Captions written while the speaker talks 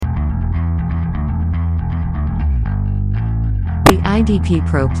IDP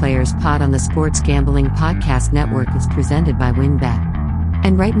Pro Players Pod on the Sports Gambling Podcast Network is presented by WynnBET.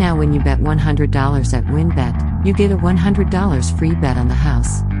 And right now when you bet $100 at WynnBET, you get a $100 free bet on the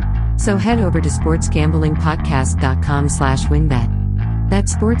house. So head over to sportsgamblingpodcast.com/WynnBET.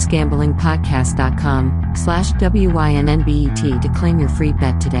 That's sportsgamblingpodcast.com/WYNNBET to claim your free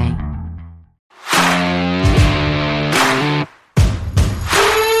bet today.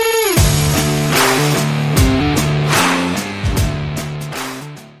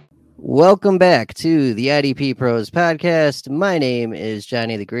 Welcome back to the IDP Pros podcast. My name is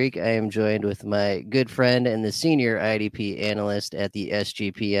Johnny the Greek. I am joined with my good friend and the senior IDP analyst at the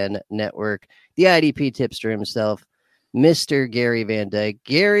SGPN network, the IDP tipster himself, Mr. Gary Van Dyke.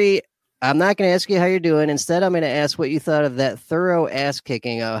 Gary, I'm not going to ask you how you're doing. Instead, I'm going to ask what you thought of that thorough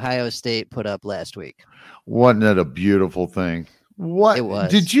ass-kicking Ohio State put up last week. Wasn't it a beautiful thing? What it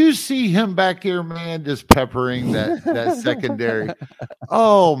was. Did you see him back here, man, just peppering that secondary?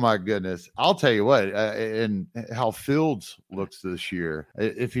 Oh my goodness. I'll tell you what, and how Fields looks this year,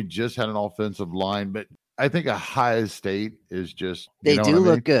 if he just had an offensive line, but I think Ohio State is just, they do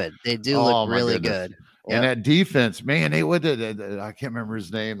look good. They do look really good. Yep. And that defense, man, I can't remember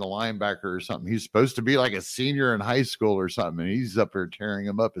his name, the linebacker or something. He's supposed to be like a senior in high school or something, and he's up there tearing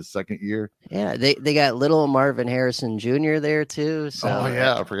him up his second year. Yeah, they got little Marvin Harrison Jr. there too. So oh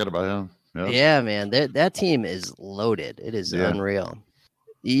yeah, I forgot about him. Yep. Yeah, man, that team is loaded. It is unreal.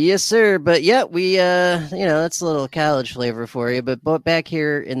 Yes, sir. But yeah, we, that's a little college flavor for you. But back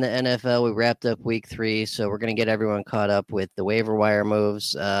here in the NFL, we wrapped up week 3, so we're going to get everyone caught up with the waiver wire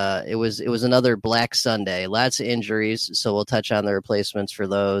moves. It was another Black Sunday, lots of injuries, so we'll touch on the replacements for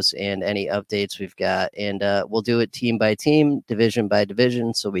those and any updates we've got. And we'll do it team by team, division by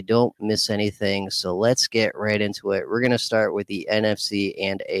division, so we don't miss anything. So let's get right into it. We're going to start with the NFC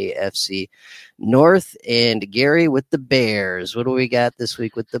and AFC North, and Gary with the Bears. What do we got this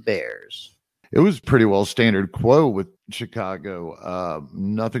week with the Bears? It was pretty well standard quo with Chicago.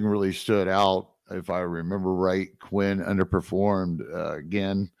 Nothing really stood out. If I remember right, Quinn underperformed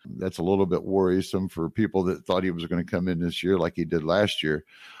again. That's a little bit worrisome for people that thought he was going to come in this year like he did last year.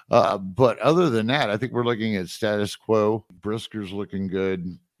 But other than that, I think we're looking at status quo. Brisker's looking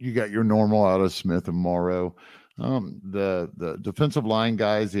good. You got your normal out of Smith and Morrow. The defensive line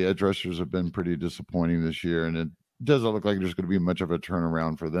guys, the edge rushers have been pretty disappointing this year, and it doesn't look like there's going to be much of a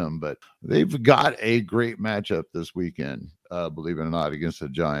turnaround for them, but they've got a great matchup this weekend, believe it or not, against the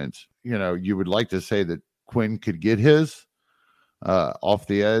Giants. You know, you would like to say that Quinn could get his off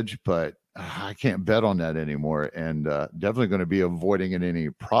the edge, but I can't bet on that anymore, and definitely going to be avoiding any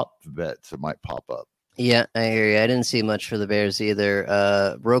prop bets that might pop up. Yeah, I hear you. I didn't see much for the Bears either.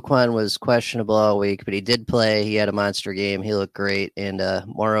 Roquan was questionable all week, but he did play. He had a monster game. He looked great, and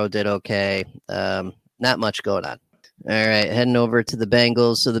Morrow did okay. Not much going on. All right, heading over to the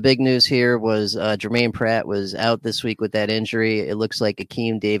Bengals. So the big news here was Jermaine Pratt was out this week with that injury. It looks like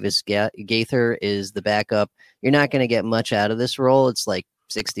Akeem Davis Gaither is the backup. You're not going to get much out of this role. It's like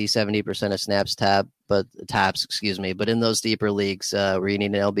 60-70% of snaps tops, but in those deeper leagues where you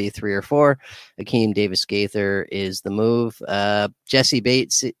need an LB 3 or 4, Akeem Davis Gaither is the move. Jesse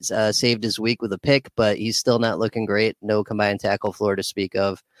Bates saved his week with a pick, but he's still not looking great. No combined tackle floor to speak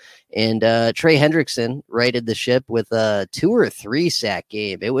of. And Trey Hendrickson righted the ship with a 2 or 3 sack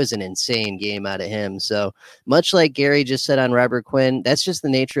game. It was an insane game out of him. So much like Gary just said on Robert Quinn, that's just the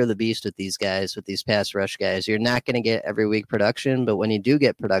nature of the beast with these guys, with these pass rush guys. You're not going to get every week production, but when you do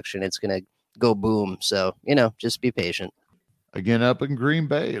get production, it's going to go boom. So, just be patient. Again, up in Green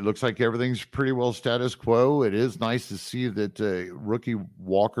Bay, it looks like everything's pretty well status quo. It is nice to see that rookie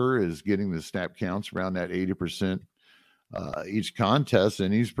Walker is getting the snap counts around that 80% each contest,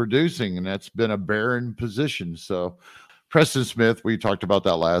 and he's producing, and that's been a barren position. So Preston Smith, we talked about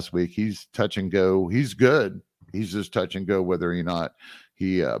that last week. He's touch and go. He's good. He's just touch and go whether or not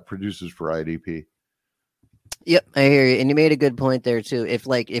he produces for IDP. Yep, I hear you. And you made a good point there too. If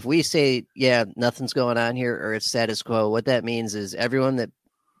we say, yeah, nothing's going on here or it's status quo, what that means is everyone that's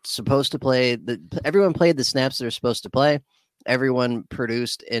supposed to play, everyone played the snaps they're supposed to play. Everyone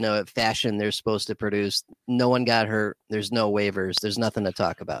produced in a fashion they're supposed to produce. No one got hurt. There's no waivers. There's nothing to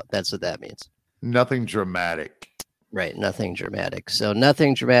talk about. That's what that means. Nothing dramatic. Right, nothing dramatic. So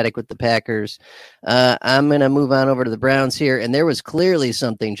nothing dramatic with the Packers. I'm going to move on over to the Browns here, and there was clearly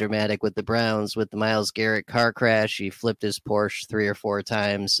something dramatic with the Browns with the Myles Garrett car crash. He flipped his Porsche 3 or 4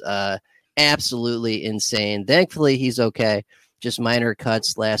 times. Absolutely insane. Thankfully, he's okay. just minor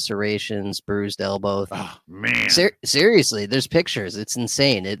cuts, lacerations, bruised elbow. Oh, man. Seriously, there's pictures. It's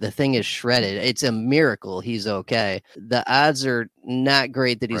insane. The thing is shredded. It's a miracle he's okay. The odds are not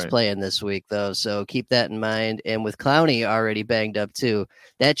great that he's playing this week, though, so keep that in mind. And with Clowney already banged up, too,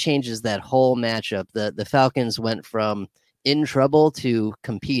 that changes that whole matchup. The Falcons went from in trouble to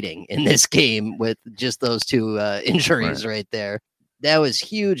competing in this game with just those two injuries right there. That was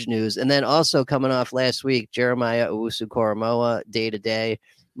huge news. And then also coming off last week, Jeremiah Owusu-Koramoah, day-to-day,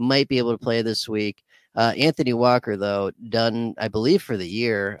 might be able to play this week. Anthony Walker, though, done, I believe, for the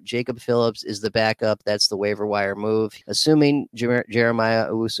year. Jacob Phillips is the backup. That's the waiver wire move. Assuming Jeremiah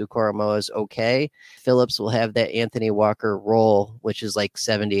Owusu-Koramoah is okay, Phillips will have that Anthony Walker role, which is like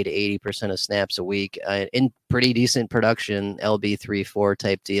 70 to 80% of snaps a week, in pretty decent production, LB 3-4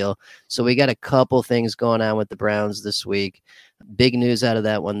 type deal. So we got a couple things going on with the Browns this week. Big news out of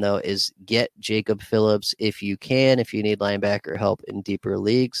that one, though, is get Jacob Phillips if you can, if you need linebacker help in deeper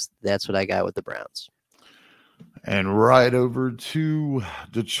leagues. That's what I got with the Browns. And right over to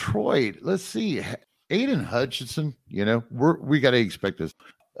Detroit. Let's see. Aiden Hutchinson, we got to expect this.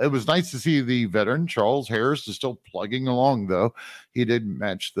 It was nice to see the veteran Charles Harris is still plugging along, though. He did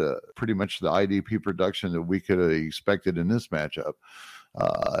match pretty much the IDP production that we could have expected in this matchup.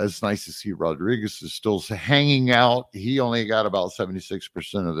 It's nice to see Rodriguez is still hanging out. He only got about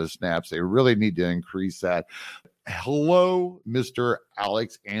 76% of the snaps. They really need to increase that. Hello, Mr.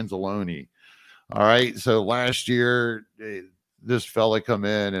 Alex Anzalone. All right. So last year, this fella come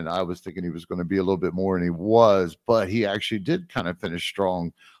in, and I was thinking he was going to be a little bit more, and he was, but he actually did kind of finish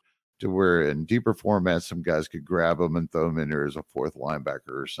strong to where in deeper formats, some guys could grab him and throw him in there as a fourth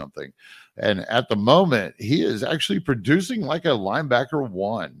linebacker or something. And at the moment, he is actually producing like a linebacker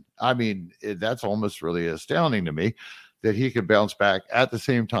one. I mean, that's almost really astounding to me that he could bounce back at the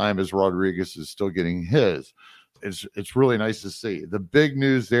same time as Rodriguez is still getting his. It's really nice to see. The big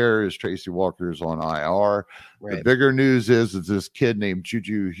news there is Tracy Walker is on IR. Right. The bigger news is this kid named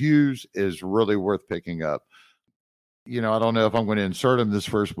Juju Hughes is really worth picking up. I don't know if I'm going to insert him this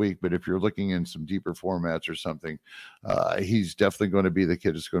first week, but if you're looking in some deeper formats or something, he's definitely going to be the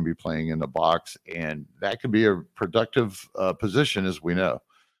kid that's going to be playing in the box, and that could be a productive position, as we know.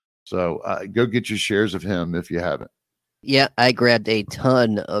 So go get your shares of him if you haven't. Yeah, I grabbed a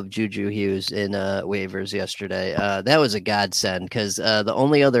ton of Juju Hughes in waivers yesterday. That was a godsend because the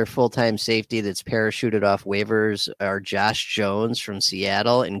only other full-time safety that's parachuted off waivers are Josh Jones from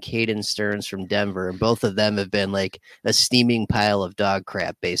Seattle and Caden Stearns from Denver. And both of them have been like a steaming pile of dog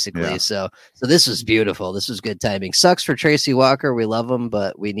crap, basically. Yeah. So this was beautiful. This was good timing. Sucks for Tracy Walker. We love him,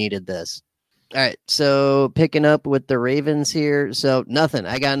 but we needed this. All right, so picking up with the Ravens here. So nothing.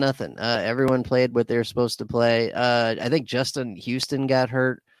 I got nothing. Everyone played what they're supposed to play. I think Justin Houston got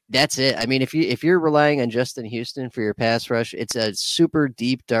hurt. That's it. I mean, if you're relying on Justin Houston for your pass rush, it's a super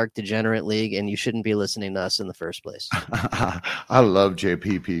deep, dark, degenerate league, and you shouldn't be listening to us in the first place. I love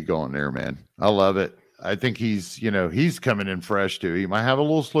JPP going there, man. I love it. I think he's coming in fresh too. He might have a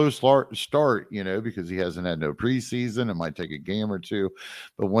little slow start, because he hasn't had no preseason. It might take a game or two,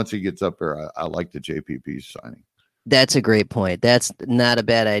 but once he gets up there, I like the JPP signing. That's a great point. That's not a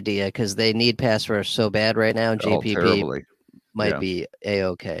bad idea because they need pass rush so bad right now. JPP might be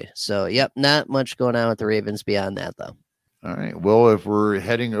A-okay. So, yep, not much going on with the Ravens beyond that, though. All right. Well, if we're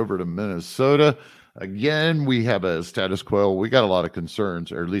heading over to Minnesota, again, we have a status quo. We got a lot of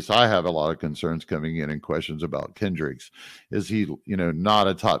concerns, or at least I have a lot of concerns coming in and questions about Kendricks. Is he, not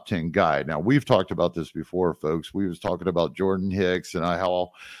a top 10 guy? Now, we've talked about this before, folks. We was talking about Jordan Hicks and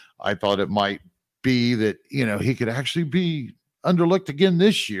how I thought it might be that, he could actually be underlooked again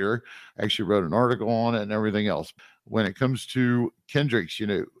this year. I actually wrote an article on it and everything else. When it comes to Kendricks,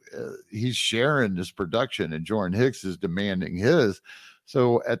 he's sharing this production and Jordan Hicks is demanding his.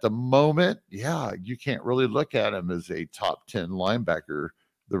 So at the moment, you can't really look at him as a top 10 linebacker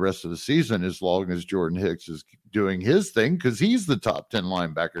the rest of the season as long as Jordan Hicks is doing his thing because he's the top 10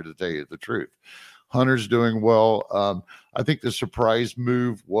 linebacker, to tell you the truth. Hunter's doing well. I think the surprise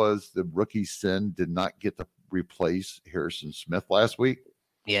move was the rookie Sin did not get to replace Harrison Smith last week.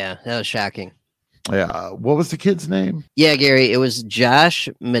 Yeah, that was shocking. Yeah. What was the kid's name? Yeah, Gary, it was Josh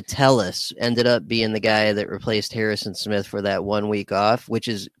Metellus ended up being the guy that replaced Harrison Smith for that 1 week off, which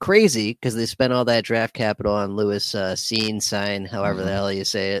is crazy because they spent all that draft capital on Lewis Sign, however the hell you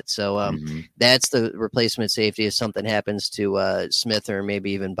say it. So that's the replacement safety if something happens to Smith or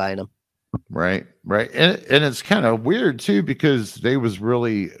maybe even Bynum. Right. And it's kind of weird, too, because they was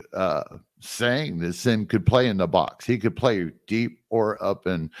really saying that Sin could play in the box. He could play deep or up.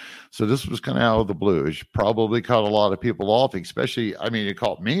 And so this was kind of out of the blue. It probably caught a lot of people off, especially, it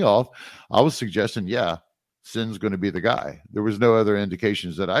caught me off. I was suggesting, Sin's going to be the guy. There was no other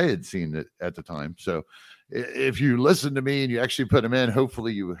indications that I had seen at the time. So if you listen to me and you actually put him in,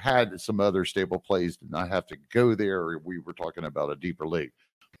 hopefully you had some other stable plays to not have to go there. Or we were talking about a deeper league.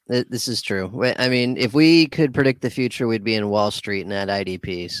 This is true. I mean, if we could predict the future, we'd be in Wall Street, not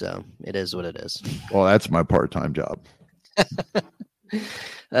IDP. So it is what it is. Well, that's my part-time job.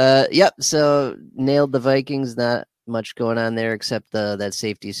 Yep. So nailed the Vikings. Not much going on there except that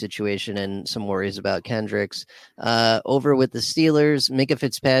safety situation and some worries about Kendricks. Over with the Steelers, Minkah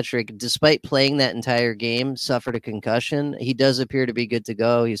Fitzpatrick, despite playing that entire game, suffered a concussion. He does appear to be good to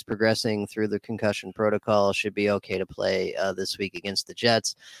go. He's progressing through the concussion protocol. Should be okay to play this week against the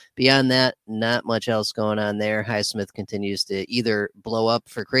Jets. Beyond that, not much else going on there. Highsmith continues to either blow up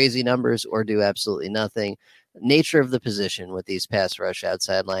for crazy numbers or do absolutely nothing. Nature of the position with these pass rush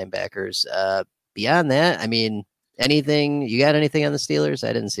outside linebackers. Beyond that, I mean, you got anything on the Steelers?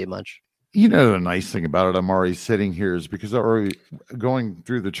 I didn't see much. You know, the nice thing about it, I'm already sitting here is because I'm already going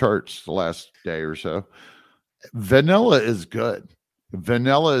through the charts the last day or so. Vanilla is good.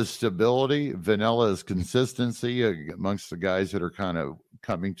 Vanilla is stability. Vanilla is consistency amongst the guys that are kind of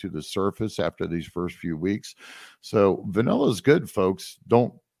coming to the surface after these first few weeks. So vanilla is good, folks.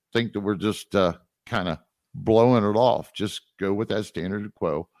 Don't think that we're just kind of blowing it off. Just go with that standard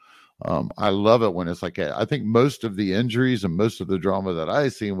quo. I love it when it's like that. I think most of the injuries and most of the drama that I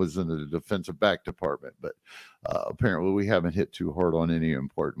seen was in the defensive back department, but apparently we haven't hit too hard on any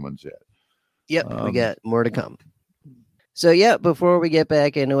important ones yet. Yep, we got more to come. So, yeah, before we get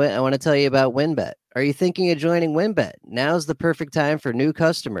back into it, I want to tell you about WynnBET. Are you thinking of joining WynnBET? Now's the perfect time for new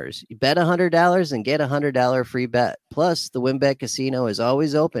customers. You bet $100 and get a $100 free bet. Plus, the WynnBET Casino is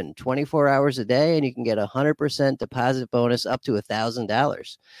always open 24 hours a day, and you can get a 100% deposit bonus up to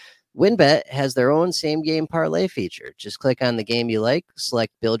 $1,000. WynnBET has their own same-game parlay feature. Just click on the game you like,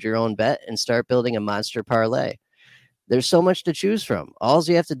 select Build Your Own Bet, and start building a monster parlay. There's so much to choose from. All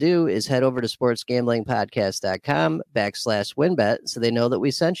you have to do is head over to sportsgamblingpodcast.com/WynnBET so they know that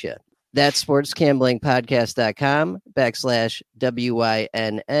we sent you. That's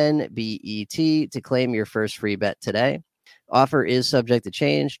sportsgamblingpodcast.com/WYNNBET to claim your first free bet today. Offer is subject to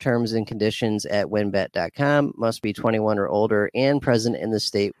change. Terms and conditions at wynnbet.com. Must be 21 or older and present in the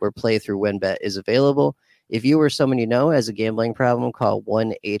state where playthrough WynnBET is available. If you or someone you know has a gambling problem, call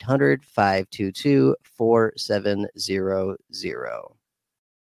 1-800-522-4700.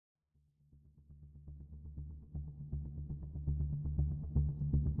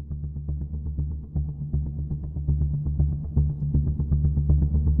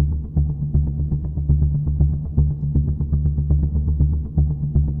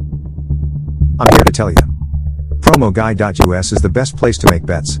 I'm here to tell you. PromoGuy.us is the best place to make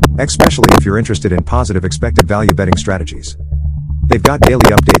bets, especially if you're interested in positive expected value betting strategies. They've got daily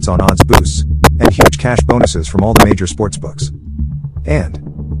updates on odds boosts, and huge cash bonuses from all the major sportsbooks. And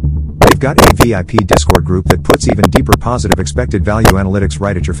they've got a VIP Discord group that puts even deeper positive expected value analytics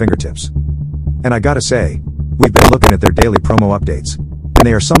right at your fingertips. And I gotta say, we've been looking at their daily promo updates, and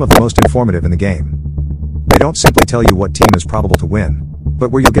they are some of the most informative in the game. They don't simply tell you what team is probable to win,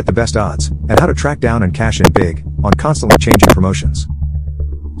 but where you'll get the best odds, and how to track down and cash in big, on constantly changing promotions.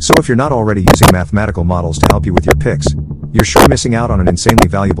 So if you're not already using mathematical models to help you with your picks, you're sure missing out on an insanely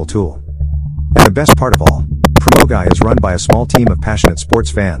valuable tool. And the best part of all, PromoGuy is run by a small team of passionate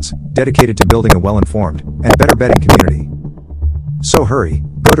sports fans, dedicated to building a well-informed, and better betting community. So hurry,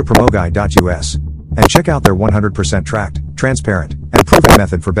 go to PromoGuy.us, and check out their 100% tracked, transparent, and proven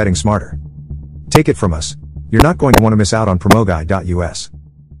method for betting smarter. Take it from us. You're not going to want to miss out on PromoGuy.us.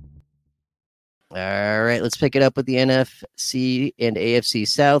 All right, let's pick it up with the NFC and AFC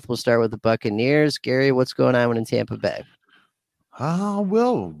South. We'll start with the Buccaneers. Gary, what's going on in Tampa Bay?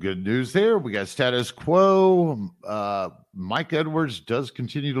 Well, good news there. We got status quo. Mike Edwards does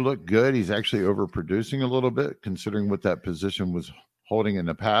continue to look good. He's actually overproducing a little bit, considering what that position was holding in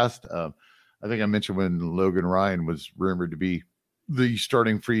the past. I think I mentioned when Logan Ryan was rumored to be the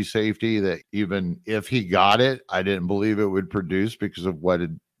starting free safety that even if he got it, I didn't believe it would produce because of what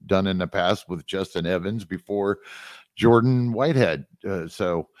had done in the past with Justin Evans before Jordan Whitehead.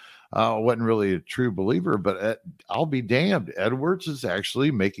 So I wasn't really a true believer, but I'll be damned. Edwards is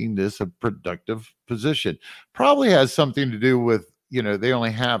actually making this a productive position. Probably has something to do with, they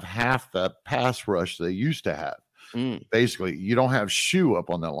only have half the pass rush they used to have. Basically, you don't have Shoe up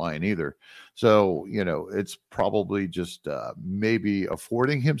on that line either. So, it's probably just maybe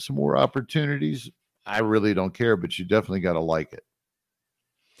affording him some more opportunities. I really don't care, but you definitely got to like it.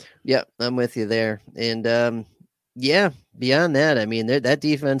 Yep, I'm with you there. And beyond that, I mean, that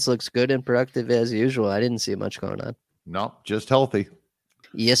defense looks good and productive as usual. I didn't see much going on. No, just healthy.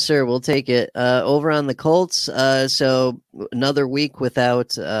 Yes, sir. We'll take it. Over on the Colts, so another week without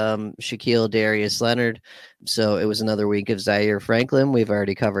Shaquille Darius Leonard. So it was another week of Zaire Franklin. We've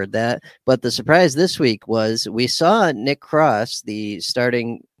already covered that. But the surprise this week was we saw Nick Cross, the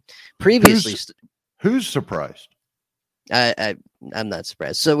starting previously. Who's surprised? I'm not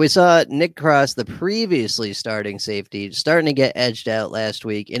surprised. So we saw Nick Cross, the previously starting safety, starting to get edged out last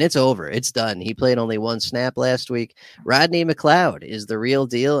week, and it's over. It's done. He played only one snap last week. Rodney McLeod is the real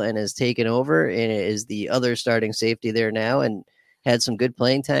deal and has taken over and is the other starting safety there now and had some good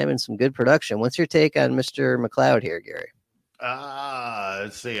playing time and some good production. What's your take on Mr. McLeod here, Gary?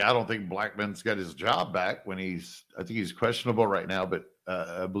 Let's see. I don't think Blackman's got his job back I think he's questionable right now, but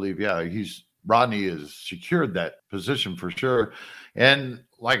I believe, Rodney has secured that position for sure. And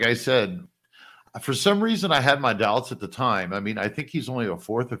like I said, for some reason, I had my doubts at the time. I mean, I think he's only a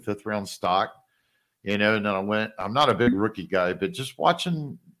 4th or 5th round stock, and then I'm not a big rookie guy, but just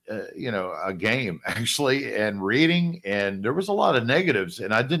watching, a game actually and reading, and there was a lot of negatives,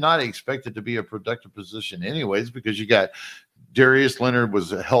 and I did not expect it to be a productive position anyways, because you got Darius Leonard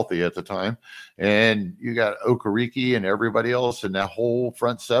was healthy at the time, and you got Okereke and everybody else, and that whole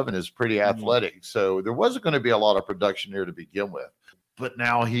front seven is pretty athletic. So there wasn't going to be a lot of production there to begin with. But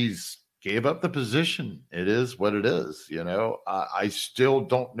now he's gave up the position. It is what it is. I still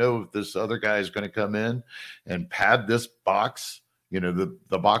don't know if this other guy is going to come in and pad this box, the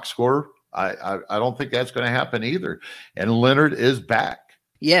box score. I don't think that's going to happen either. And Leonard is back.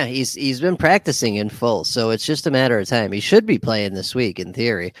 Yeah, he's been practicing in full, so it's just a matter of time. He should be playing this week in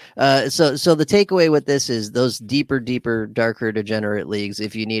theory. So the takeaway with this is those deeper, darker, degenerate leagues.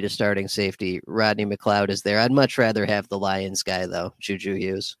 If you need a starting safety, Rodney McLeod is there. I'd much rather have the Lions guy though, Juju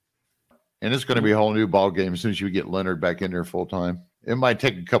Hughes. And it's going to be a whole new ball game as soon as you get Leonard back in there full time. It might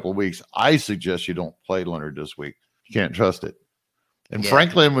take a couple of weeks. I suggest you don't play Leonard this week. You can't trust it. And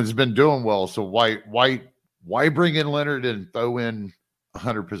Franklin has been doing well, so why bring in Leonard and throw in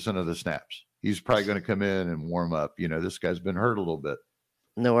 100% of the snaps? He's probably going to come in and warm up. This guy's been hurt a little bit.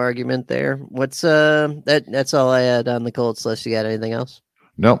 No argument there. What's that's all I had on the Colts list. You got anything else?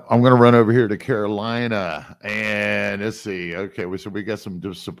 Nope. I'm going to run over here to Carolina and let's see. Okay. So we got some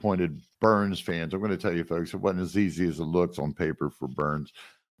disappointed Burns fans. I'm going to tell you folks, it wasn't as easy as it looks on paper for Burns.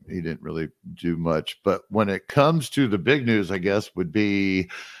 He didn't really do much, but when it comes to the big news, I guess would be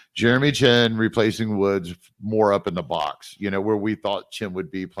Jeremy Chin replacing Woods more up in the box, where we thought Chin would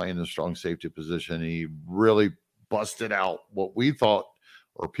be playing the strong safety position. He really busted out what we thought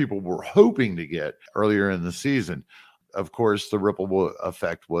or people were hoping to get earlier in the season. Of course, the ripple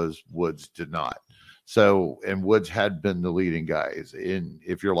effect was Woods did not. So, and Woods had been the leading guys. And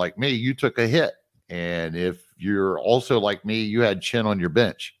if you're like me, you took a hit. And if you're also like me, you had Chin on your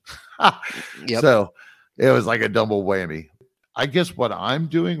bench. Yep. So it was like a double whammy. I guess what I'm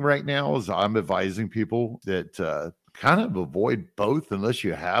doing right now is I'm advising people that kind of avoid both unless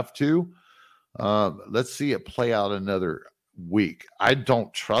you have to. Let's see it play out another week. I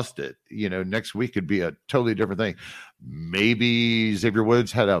don't trust it. Next week could be a totally different thing. Maybe Xavier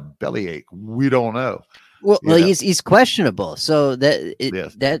Woods had a bellyache. We don't know. Well, he's questionable. So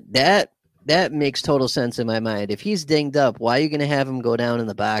that makes total sense in my mind. If he's dinged up, why are you going to have him go down in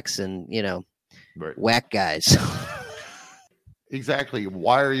the box and whack guys? Exactly.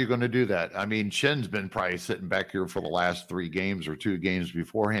 Why are you going to do that? I mean, Chin's been probably sitting back here for the last 3 games or 2 games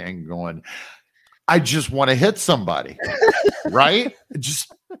beforehand going, I just want to hit somebody, right?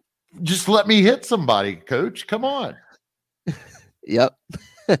 Just let me hit somebody, coach. Come on. Yep.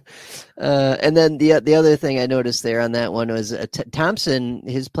 And then the other thing I noticed there on that one was Thompson,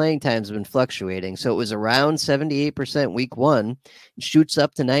 his playing times have been fluctuating. So it was around 78% week 1, shoots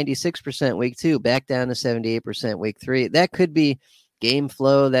up to 96% week 2, back down to 78% week 3. That could be game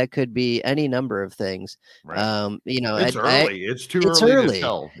flow. That could be any number of things. Right. It's early. It's too early to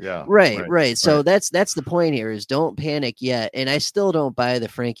tell. Yeah. Right. So that's the point here is don't panic yet. And I still don't buy the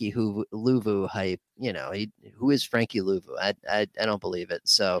Frankie Luvu hype. Who is Frankie Luvu? I don't believe it.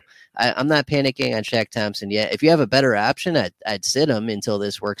 So I'm not panicking on Shaq Thompson yet. If you have a better option, I'd sit him until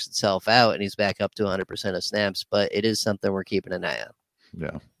this works itself out and he's back up to 100% of snaps. But it is something we're keeping an eye on.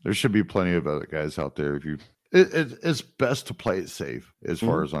 Yeah, there should be plenty of other guys out there. It's best to play it safe as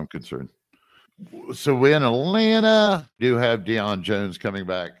far as I'm concerned. So we in Atlanta do have Deion Jones coming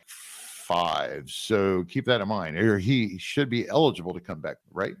back 5. So keep that in mind. He should be eligible to come back,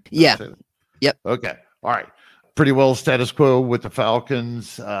 right? Yeah. Yep. Okay. All right. Pretty well status quo with the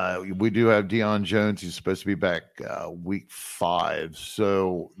Falcons. We do have Deion Jones. He's supposed to be back week 5.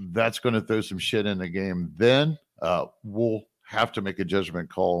 So that's going to throw some shit in the game. Then we'll have to make a judgment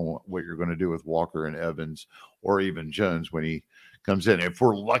call on what you're going to do with Walker and Evans or even Jones when he comes in. If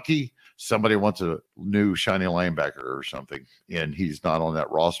we're lucky, somebody wants a new shiny linebacker or something, and he's not on that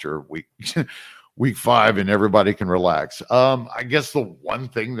roster week 5, and everybody can relax. I guess the one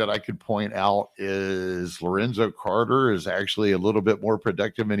thing that I could point out is Lorenzo Carter is actually a little bit more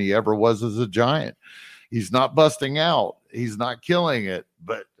productive than he ever was as a Giant. He's not busting out. He's not killing it,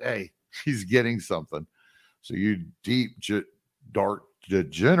 but hey, he's getting something. So you deep, dark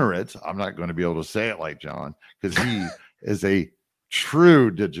degenerates, I'm not going to be able to say it like John because he is a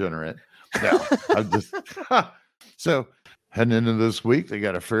true degenerate. Now, so heading into this week, they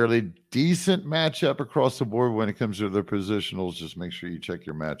got a fairly decent matchup across the board when it comes to their positionals. Just make sure you check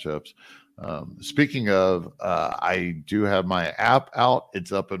your matchups. Speaking of, I do have my app out.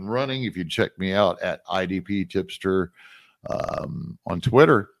 It's up and running. If you check me out at IDP Tipster on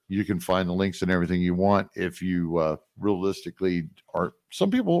Twitter, you can find the links and everything you want. If you realistically are,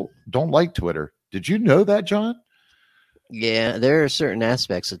 some people don't like Twitter. Did you know that, John? Yeah, there are certain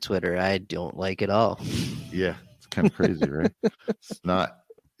aspects of Twitter I don't like at all. Yeah, it's kind of crazy, right? It's not.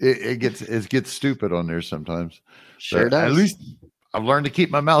 It gets stupid on there sometimes. Sure does. At least I've learned to keep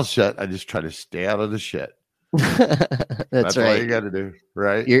my mouth shut. I just try to stay out of the shit. That's right. All you got to do,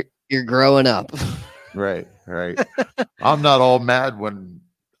 right? You're growing up. Right. I'm not all mad when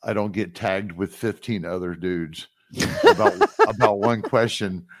I don't get tagged with 15 other dudes about one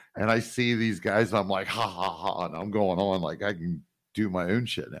question, and I see these guys, I'm like, ha ha ha, and I'm going on like I can do my own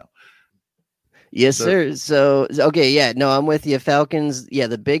shit now. Yes, sir. So okay, yeah, no, I'm with you. Falcons. Yeah,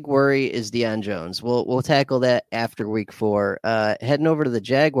 the big worry is Deion Jones. We'll tackle that after week 4. Heading over to the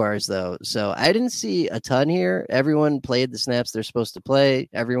Jaguars though. So I didn't see a ton here. Everyone played the snaps they're supposed to play.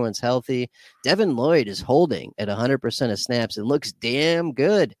 Everyone's healthy. Devin Lloyd is holding at 100% of snaps and looks damn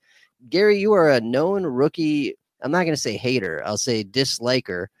good. Gary, you are a known rookie. I'm not going to say hater. I'll say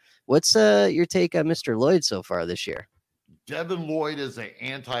disliker. What's your take on Mr. Lloyd so far this year? Devin Lloyd is an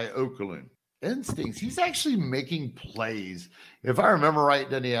anti-Oakland. Instincts. He's actually making plays. If I remember right,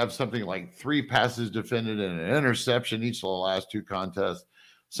 didn't he have something like 3 passes defended and an interception each of the last 2 contests?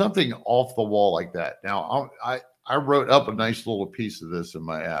 Something off the wall like that. Now, I wrote up a nice little piece of this in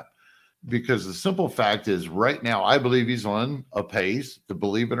my app because the simple fact is right now, I believe he's on a pace, to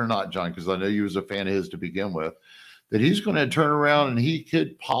believe it or not, John, because I know you was a fan of his to begin with, that he's going to turn around and he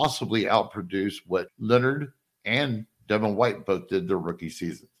could possibly outproduce what Leonard and Devin White both did their rookie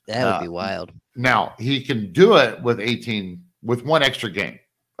season. That would be wild. Now, he can do it with 1 extra game.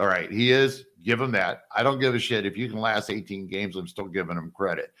 All right. Give him that. I don't give a shit. If you can last 18 games, I'm still giving him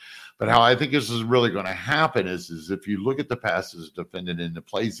credit. But how I think this is really going to happen is if you look at the passes defended and the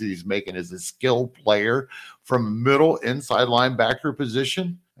plays that he's making as a skilled player from middle inside linebacker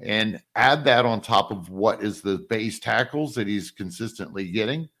position and add that on top of what is the base tackles that he's consistently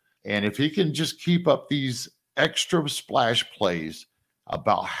getting. And if he can just keep up these extra splash plays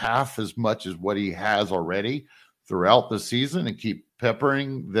about half as much as what he has already throughout the season and keep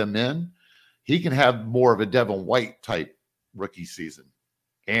peppering them in, he can have more of a Devin White type rookie season.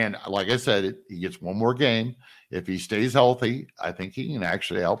 And like I said, he gets 1 more game. If he stays healthy, I think he can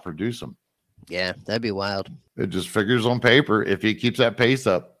actually outproduce him. Yeah, that'd be wild. It just figures on paper if he keeps that pace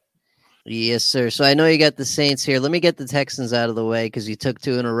up. Yes, sir. So I know you got the Saints here. Let me get the Texans out of the way because you took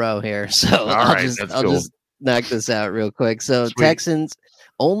 2 in a row here. So I'll just knock this out real quick. So sweet. Texans,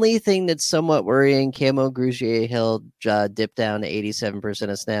 only thing that's somewhat worrying, Camo Grugier-Hill dipped down to 87%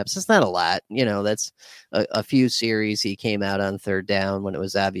 of snaps. That's not a lot. That's a few series he came out on 3rd down when it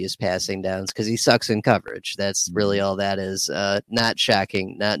was obvious passing downs because he sucks in coverage. That's really all that is. Not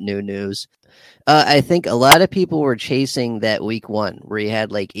shocking, not new news. I think a lot of people were chasing that week 1 where he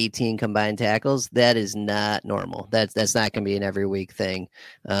had like 18 combined tackles. That is not normal. That's not going to be an every week thing.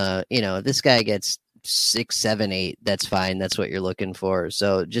 If this guy gets 6, 7, 8, that's fine. That's what you're looking for.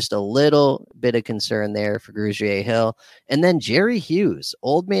 So just a little bit of concern there for Grugier-Hill. And then Jerry Hughes,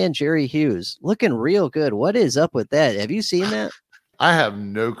 old man Jerry Hughes, looking real good. What is up with that? Have you seen that? I have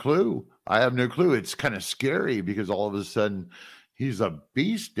no clue. It's kind of scary because all of a sudden he's a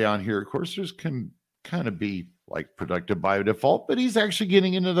beast down here. Of course, there's can kind of be like productive by default, but he's actually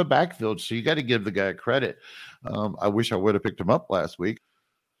getting into the backfield. So you got to give the guy credit. I wish I would have picked him up last week.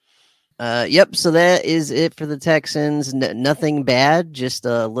 Yep. So that is it for the Texans. Nothing bad, just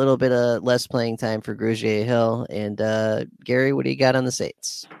a little bit of less playing time for Grugier-Hill. And Gary, what do you got on the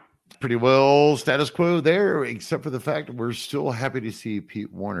Saints? Pretty well status quo there, except for the fact that we're still happy to see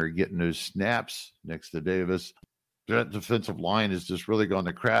Pete Warner getting those snaps next to Davis. That defensive line has just really gone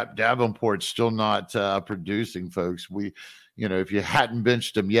to crap. Davenport's still not producing, folks. If you hadn't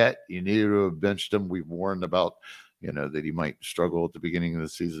benched him yet, you needed to have benched him. We've warned about that he might struggle at the beginning of the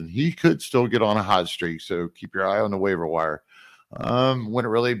season. He could still get on a hot streak, so keep your eye on the waiver wire. When it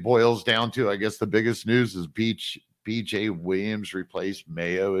really boils down to, I guess the biggest news is BJ Williams replaced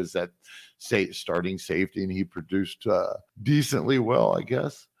Mayo as that starting safety, and he produced decently well, I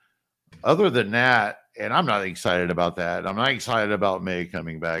guess. Other than that, and I'm not excited about that. I'm not excited about May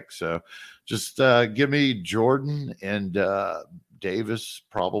coming back. So just give me Jordan and Davis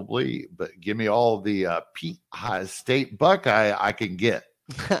probably, but give me all the Ohio State Buckeye I can get.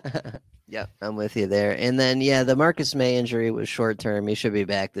 Yep, I'm with you there. And then, the Marcus May injury was short term. He should be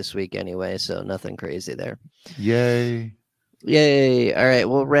back this week anyway, so nothing crazy there. Yay. All right,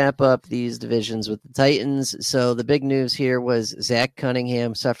 we'll wrap up these divisions with the Titans. So the big news here was Zach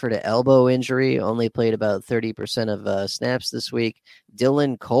Cunningham suffered an elbow injury, only played about 30% of snaps this week.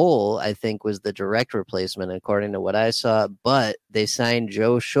 Dylan Cole, I think, was the direct replacement, according to what I saw, but they signed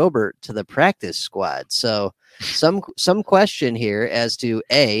Joe Schobert to the practice squad. So some question here as to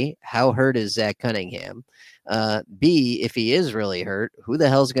A, how hurt is Zach Cunningham? B, if he is really hurt, who the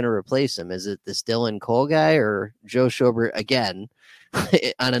hell's going to replace him? Is it this Dylan Cole guy or Joe Schobert again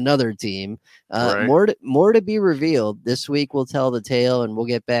on another team? Right. More to be revealed. This week we'll tell the tale and we'll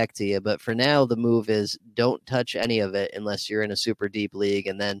get back to you. But for now, the move is don't touch any of it unless you're in a super deep league,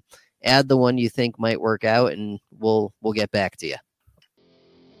 and then add the one you think might work out, and we'll get back to you.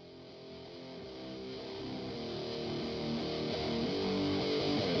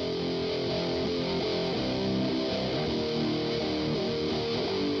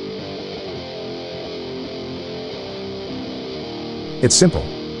 It's simple.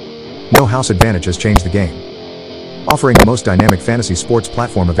 No House Advantage has changed the game. Offering the most dynamic fantasy sports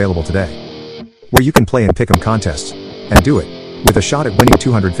platform available today, where you can play in pick'em contests, and do it with a shot at winning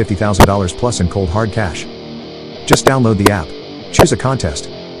 $250,000 plus in cold hard cash. Just download the app, choose a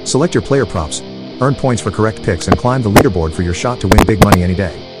contest, select your player props, earn points for correct picks, and climb the leaderboard for your shot to win big money any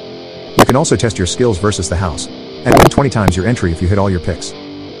day. You can also test your skills versus the house, and win 20 times your entry if you hit all your picks.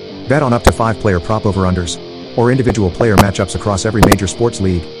 Bet on up to 5 player prop over-unders, or individual player matchups across every major sports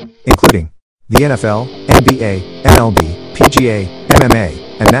league, including the NFL, NBA, MLB, PGA,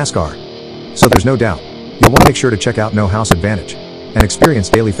 MMA, and NASCAR. So there's no doubt, you'll want to make sure to check out No House Advantage and experience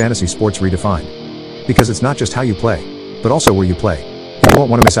daily fantasy sports redefined. Because it's not just how you play, but also where you play. You won't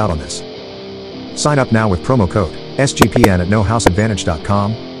want to miss out on this. Sign up now with promo code SGPN at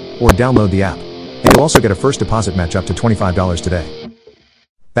nohouseadvantage.com or download the app, and you'll also get a first deposit match up to $25 today.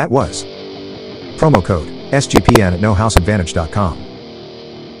 That was promo code SGPN at nohouseadvantage.com.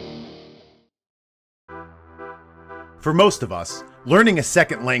 For most of us, learning a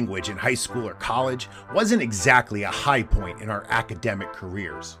second language in high school or college wasn't exactly a high point in our academic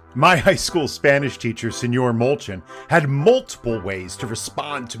careers. My high school Spanish teacher, Senor Molchan, had multiple ways to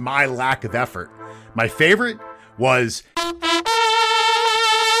respond to my lack of effort. My favorite was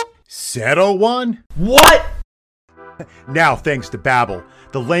 01. What? Now, thanks to Babbel,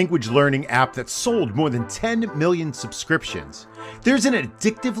 the language learning app that sold more than 10 million subscriptions, there's an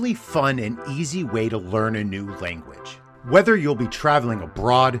addictively fun and easy way to learn a new language. Whether you'll be traveling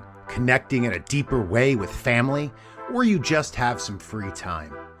abroad, connecting in a deeper way with family, or you just have some free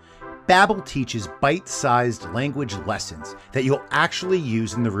time, Babbel teaches bite-sized language lessons that you'll actually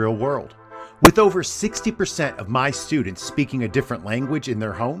use in the real world. With over 60% of my students speaking a different language in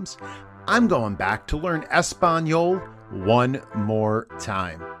their homes, I'm going back to learn Espanol one more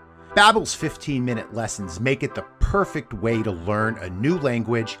time. Babbel's 15-minute lessons make it the perfect way to learn a new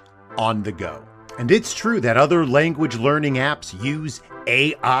language on the go. And it's true that other language learning apps use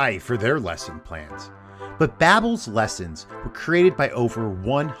AI for their lesson plans. But Babbel's lessons were created by over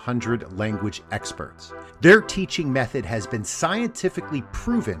 100 language experts. Their teaching method has been scientifically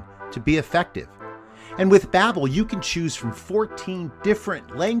proven to be effective. And with Babbel, you can choose from 14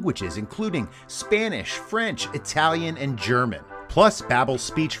 different languages, including Spanish, French, Italian, and German. Plus, Babbel's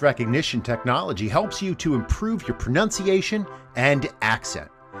speech recognition technology helps you to improve your pronunciation and accent.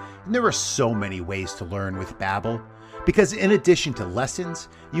 And there are so many ways to learn with Babbel, because in addition to lessons,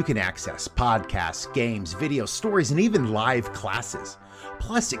 you can access podcasts, games, video stories, and even live classes.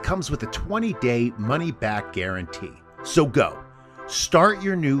 Plus, it comes with a 20-day money-back guarantee. So go. Start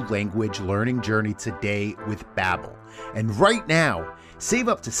your new language learning journey today with Babbel. And right now, save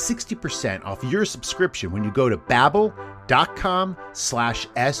up to 60% off your subscription when you go to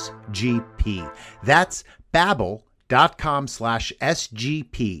babbel.com/SGP. That's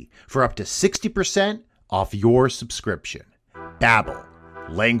babbel.com/SGP for up to 60% off your subscription. Babbel,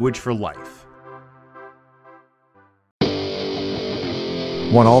 language for life.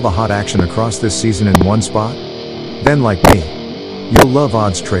 Want all the hot action across this season in one spot? Then, like me, you'll love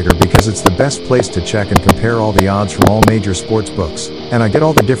Odds Trader because it's the best place to check and compare all the odds from all major sports books. And I get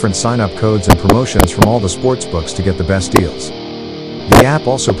all the different sign-up codes and promotions from all the sports books to get the best deals. The app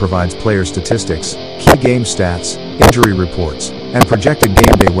also provides player statistics, key game stats, injury reports, and projected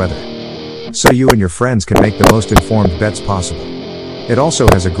game day weather, so you and your friends can make the most informed bets possible. It also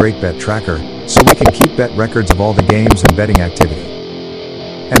has a great bet tracker, so we can keep bet records of all the games and betting activity.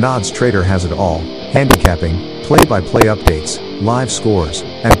 And Odds Trader has it all: handicapping, play-by-play updates, live scores,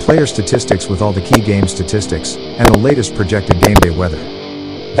 and player statistics with all the key game statistics, and the latest projected game day weather.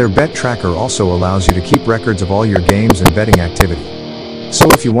 Their bet tracker also allows you to keep records of all your games and betting activity. So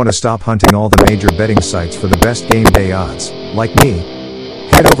if you want to stop hunting all the major betting sites for the best game day odds, like me,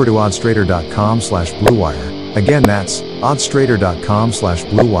 head over to oddstrader.com/bluewire. Again, that's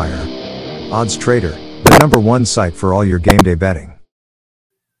oddstrader.com/bluewire. Odds Trader, the #1 site for all your game day betting.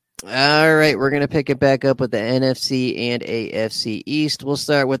 All right, we're going to pick it back up with the NFC and AFC East. We'll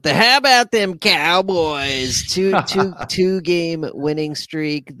start with the how about them Cowboys? Two game winning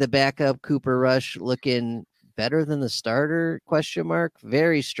streak. The backup Cooper Rush looking better than the starter, ?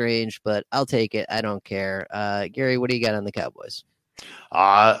 Very strange, but I'll take it. I don't care. Gary, what do you got on the Cowboys?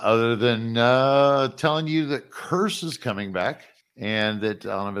 Other than telling you that Curse is coming back and that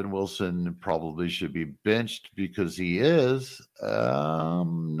Donovan Wilson probably should be benched because he is,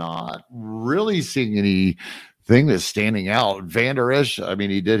 not really seeing anything that's standing out. Van Der Esch, I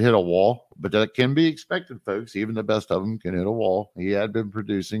mean, he did hit a wall, but that can be expected, folks. Even the best of them can hit a wall. He had been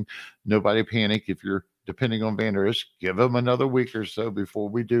producing. Nobody panic if you're depending on Van Der Esch. Give him another week or so before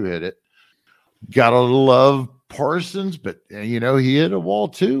we do hit it. Gotta love Parsons, but he hit a wall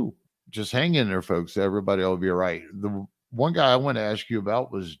too. Just hang in there, folks. Everybody will be all right. The one guy I want to ask you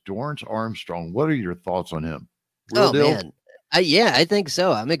about was Dorrance Armstrong. What are your thoughts on him? Real deal? Man. I think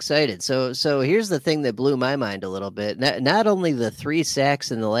so. I'm excited. So here's the thing that blew my mind a little bit. Not only the 3 sacks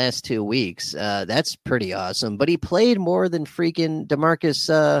in the last 2 weeks, that's pretty awesome, but he played more than freaking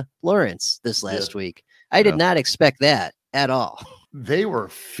DeMarcus Lawrence this last week. I did not expect that at all. They were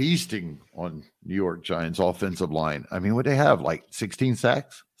feasting on New York Giants offensive line. I mean, what they have, like 16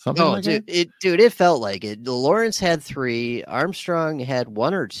 sacks? Something like that? It felt like it. Lawrence had 3. Armstrong had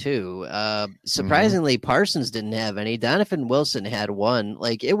 1 or 2. Surprisingly, Parsons didn't have any. Donovan Wilson had 1.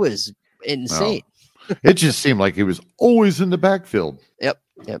 Like, it was insane. Well, it just seemed like he was always in the backfield. Yep.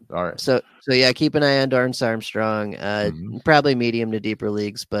 All right. So yeah, keep an eye on Dorrance Armstrong. Probably medium to deeper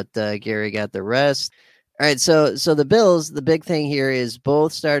leagues, but Gary got the rest. All right, so the Bills, the big thing here is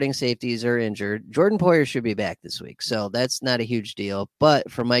both starting safeties are injured. Jordan Poyer should be back this week, so that's not a huge deal. But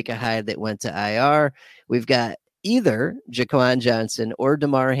for Micah Hyde that went to IR, we've got either Jaquan Johnson or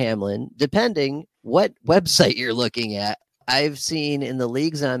Damar Hamlin, depending what website you're looking at. I've seen in the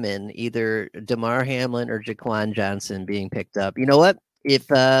leagues I'm in either Damar Hamlin or Jaquan Johnson being picked up. You know what?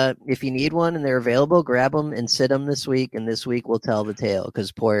 If you need one and they're available, grab them and sit them this week. And this week will tell the tale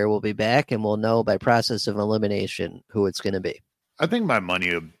because Poyer will be back and we'll know by process of elimination who it's going to be. I think my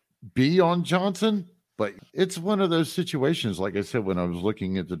money would be on Johnson, but it's one of those situations. Like I said, when I was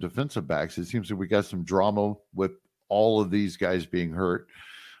looking at the defensive backs, it seems that we got some drama with all of these guys being hurt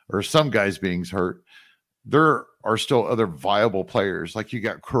or some guys being hurt. There are still other viable players. Like you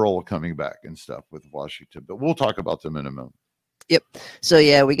got Curl coming back and stuff with Washington, but we'll talk about them in a moment. Yep. So,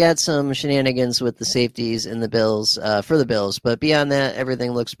 yeah, we got some shenanigans with the safeties and the Bills for the Bills. But beyond that,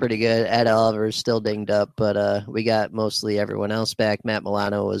 everything looks pretty good. Ed Oliver's still dinged up, but we got mostly everyone else back. Matt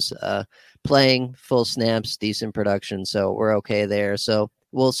Milano was playing full snaps, decent production. So we're okay there. So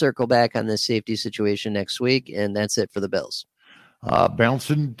we'll circle back on this safety situation next week. And that's it for the Bills.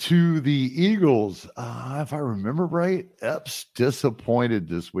 Bouncing to the Eagles. If I remember right, Epps disappointed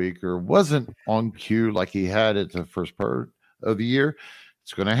this week or wasn't on cue like he had at the first part of the year.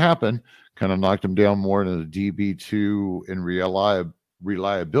 It's going to happen. Kind of knocked him down more in the DB2 in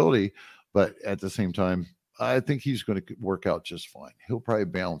reliability, but at the same time, I think he's going to work out just fine. He'll probably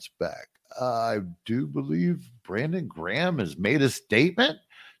bounce back. I do believe Brandon Graham has made a statement.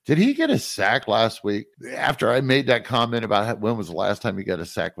 Did he get a sack last week? After I made that comment about when was the last time he got a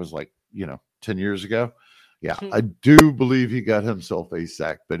sack was 10 years ago. Yeah, I do believe he got himself a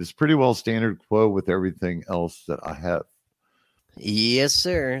sack, but it's pretty well standard quo with everything else that I have. Yes,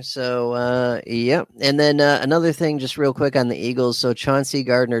 sir. So, yep. And then another thing, just real quick on the Eagles. So Chauncey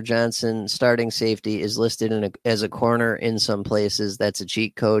Gardner-Johnson, starting safety, is listed as a corner in some places. That's a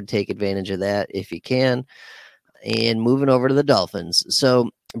cheat code. Take advantage of that if you can. And moving over to the Dolphins. So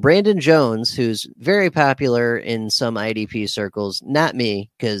Brandon Jones, who's very popular in some IDP circles, not me,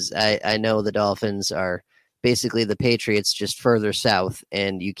 because I know the Dolphins are basically the Patriots just further south,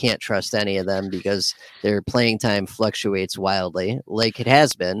 and you can't trust any of them because their playing time fluctuates wildly, like it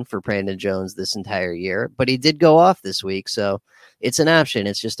has been for Brandon Jones this entire year. But he did go off this week, so it's an option.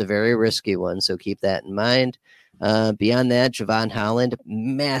 It's just a very risky one, so keep that in mind. Beyond that, Javon Holland,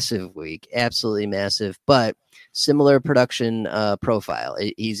 massive week, absolutely massive, but similar production profile.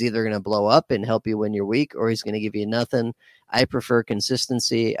 He's either going to blow up and help you win your week, or he's going to give you nothing. I prefer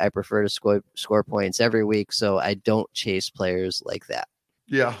consistency. I prefer to score points every week, so I don't chase players like that.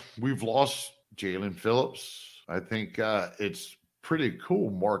 Yeah, we've lost Jalen Phillips. I think it's pretty cool.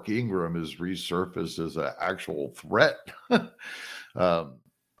 Mark Ingram has resurfaced as an actual threat.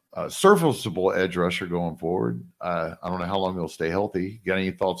 Serviceable edge rusher going forward. I don't know how long he'll stay healthy. Got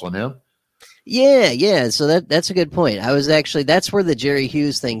any thoughts on him? Yeah. So that's a good point. That's where the Jerry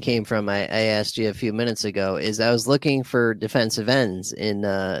Hughes thing came from. I asked you a few minutes ago, is I was looking for defensive ends in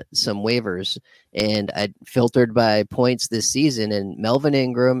some waivers, and I filtered by points this season, and Melvin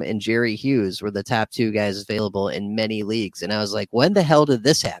Ingram and Jerry Hughes were the top two guys available in many leagues. And I was like, when the hell did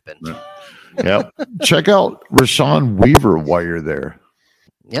this happen? Yeah. Check out Rashawn Weaver while you're there.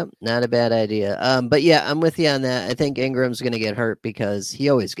 Yep, not a bad idea. But yeah, I'm with you on that. I think Ingram's going to get hurt because he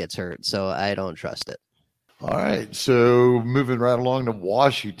always gets hurt, so I don't trust it. All right, so moving right along to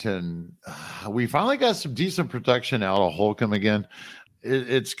Washington, we finally got some decent production out of Holcomb again.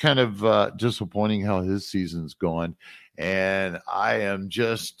 It's kind of disappointing how his season's gone, and I am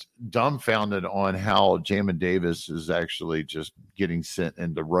just dumbfounded on how Jamin Davis is actually just getting sent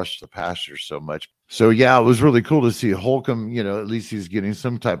in to rush the pasture so much. So, yeah, it was really cool to see Holcomb, at least he's getting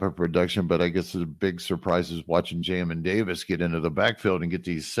some type of production, but I guess the big surprise is watching Jamin Davis get into the backfield and get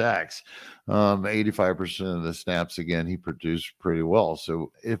these sacks. 85% of the snaps, again, he produced pretty well.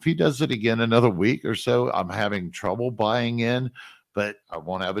 So if he does it again another week or so, I'm having trouble buying in, but I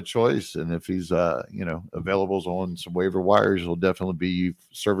won't have a choice. And if he's, available on some waiver wires, he'll definitely be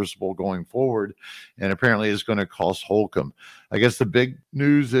serviceable going forward. And apparently it's going to cost Holcomb. I guess the big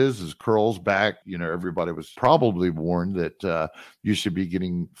news is Curl's back. Everybody was probably warned that you should be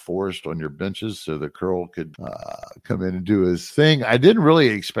getting Forrest on your benches so that Curl could come in and do his thing. I didn't really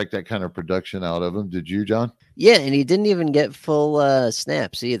expect that kind of production out of him. Did you, John? Yeah, and he didn't even get full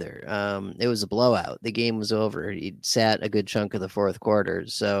snaps either. It was a blowout. The game was over. He sat a good chunk of the fourth quarter.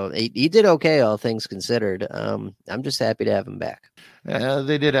 So he did okay, all things considered. I'm just happy to have him back.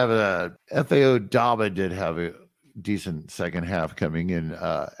 They did have FAO Daba did have a decent second half coming in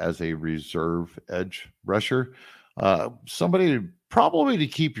as a reserve edge rusher. Somebody probably to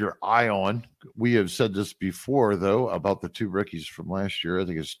keep your eye on. We have said this before, though, about the two rookies from last year. I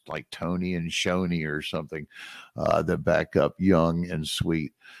think it's like Tony and Shoney or something that back up Young and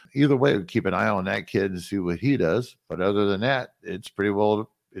Sweet. Either way, keep an eye on that kid and see what he does. But other than that, it's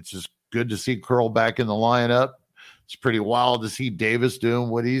just good to see Curl back in the lineup. It's pretty wild to see Davis doing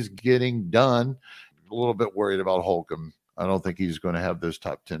what he's getting done. A little bit worried about Holcomb. I don't think he's going to have those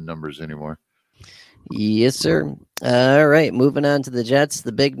top 10 numbers anymore. Yes, sir. All right, moving on to the Jets.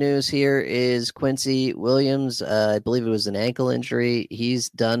 The big news here is Quincy Williams. I believe it was an ankle injury. He's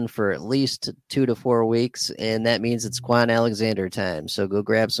done for at least 2 to 4 weeks, and that means it's Quan Alexander time. So go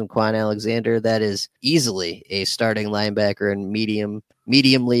grab some Quan Alexander. That is easily a starting linebacker in medium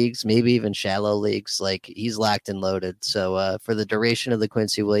leagues, maybe even shallow leagues. Like, he's locked and loaded. So for the duration of the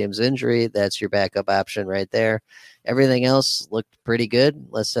Quincy Williams injury, that's your backup option right there. Everything else looked pretty good,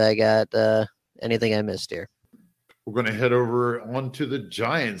 unless I got anything I missed here. We're going to head over onto the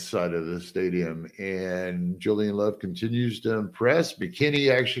Giants side of the stadium, and Julian Love continues to impress.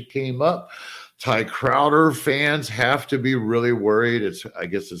 McKinney actually came up. Ty Crowder fans have to be really worried. I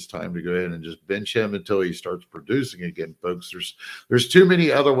guess it's time to go ahead and just bench him until he starts producing again, folks. There's too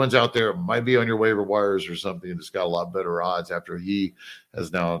many other ones out there. It might be on your waiver wires or something that's got a lot better odds after he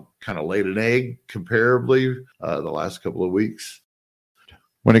has now kind of laid an egg comparably the last couple of weeks.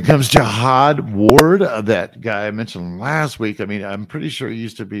 When it comes to Hod Ward, that guy I mentioned last week, I mean, I'm pretty sure he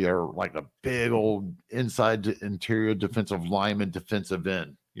used to be a big old inside to interior defensive lineman, defensive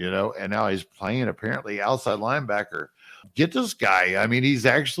end, and now he's playing apparently outside linebacker. Get this guy. I mean, he's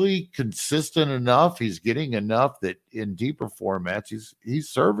actually consistent enough. He's getting enough that in deeper formats, he's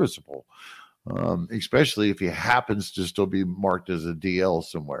serviceable, especially if he happens to still be marked as a DL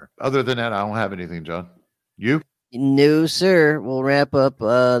somewhere. Other than that, I don't have anything, John. You? No, sir. We'll wrap up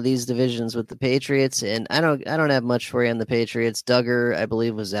these divisions with the Patriots, and I don't have much for you on the Patriots. Duggar, I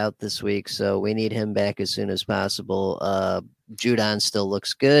believe, was out this week, so we need him back as soon as possible. Judon still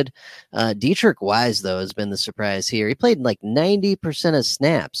looks good. Dietrich Wise, though, has been the surprise here. He played like 90% of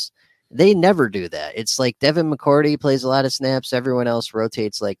snaps. They never do that. It's like Devin McCourty plays a lot of snaps. Everyone else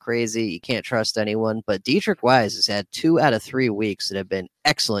rotates like crazy. You can't trust anyone. But Dietrich Wise has had 2 out of 3 weeks that have been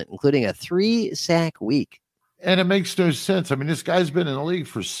excellent, including a 3-sack week. And it makes no sense. I mean, this guy's been in the league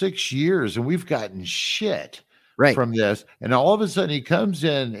for 6 years, and we've gotten shit. from this. And all of a sudden he comes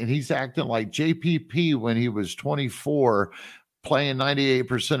in and he's acting like JPP when he was 24, playing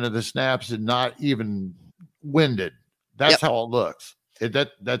 98% of the snaps and not even winded. That's how it looks.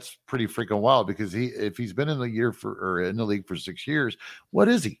 That's pretty freaking wild, because if he's been in the league for 6 years, what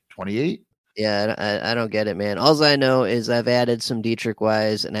is he, 28? Yeah, I don't get it, man. All I know is I've added some Dietrich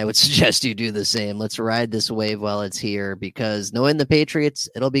Wise, and I would suggest you do the same. Let's ride this wave while it's here, because knowing the Patriots,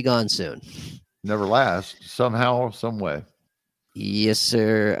 it'll be gone soon. Never lasts, somehow, some way. Yes,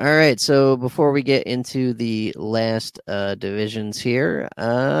 sir. All right, so before we get into the last divisions here,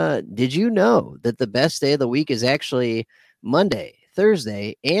 did you know that the best day of the week is actually Monday,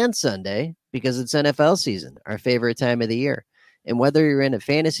 Thursday, and Sunday, because it's NFL season, our favorite time of the year? And whether you're in a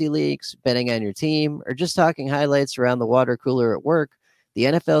fantasy leagues, betting on your team, or just talking highlights around the water cooler at work, the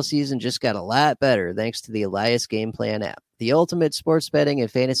NFL season just got a lot better thanks to the Elias Game Plan app, the ultimate sports betting and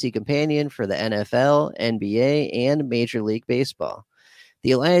fantasy companion for the NFL, NBA, and Major League Baseball.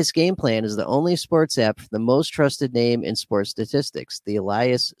 The Elias Game Plan is the only sports app for the most trusted name in sports statistics, the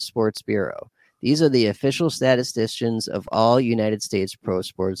Elias Sports Bureau. These are the official statisticians of all United States pro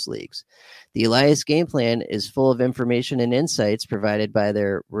sports leagues. The Elias Game Plan is full of information and insights provided by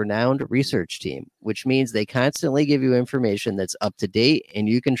their renowned research team, which means they constantly give you information that's up to date and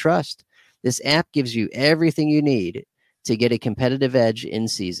you can trust. This app gives you everything you need to get a competitive edge in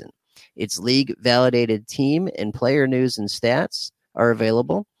season. Its league-validated team and player news and stats are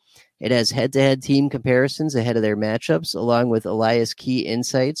available. It has head-to-head team comparisons ahead of their matchups, along with Elias key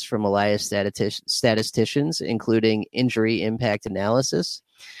insights from Elias statisticians, including injury impact analysis.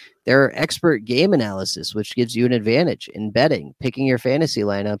 There are expert game analysis, which gives you an advantage in betting, picking your fantasy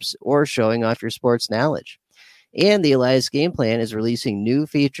lineups, or showing off your sports knowledge. And the Elias Game Plan is releasing new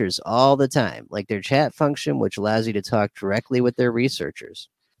features all the time, like their chat function, which allows you to talk directly with their researchers.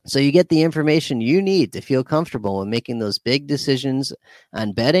 So you get the information you need to feel comfortable when making those big decisions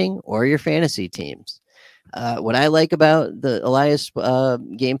on betting or your fantasy teams. What I like about the Elias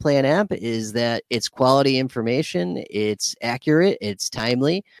Game Plan app is that it's quality information, it's accurate, it's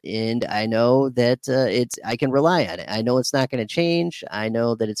timely, and I know that I can rely on it. I know it's not going to change. I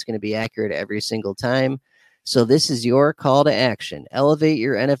know that it's going to be accurate every single time. So this is your call to action. Elevate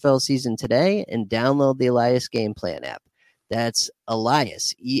your NFL season today and download the Elias Game Plan app. That's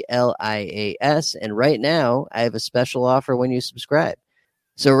Elias, Elias. And right now, I have a special offer when you subscribe.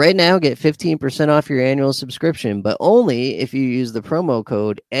 So right now, get 15% off your annual subscription, but only if you use the promo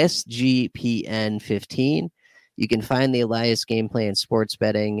code SGPN15. You can find the Elias Game Plan sports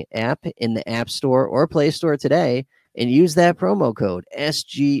betting app in the App Store or Play Store today and use that promo code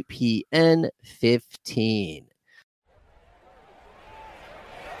SGPN15.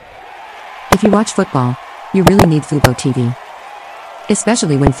 If you watch football, you really need Fubo TV.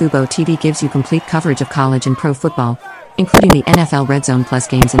 Especially when Fubo TV gives you complete coverage of college and pro football, including the NFL Red Zone Plus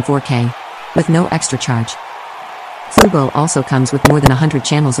games in 4K, with no extra charge. Fubo also comes with more than 100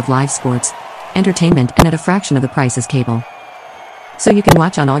 channels of live sports, entertainment, and at a fraction of the price as cable. So you can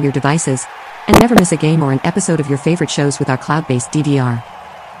watch on all your devices, and never miss a game or an episode of your favorite shows with our cloud-based DVR.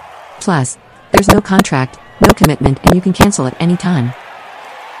 Plus, there's no contract, no commitment, and you can cancel at any time.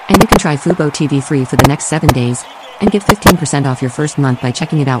 And you can try Fubo TV free for the next 7 days, and get 15% off your first month by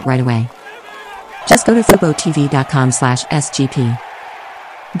checking it out right away. Just go to FuboTV.com/SGP.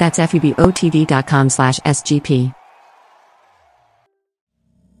 That's FUBOTV.com/SGP.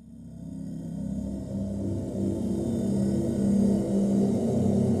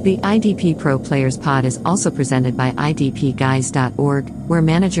 The IDP Pro Players Pod is also presented by IDPGuys.org, where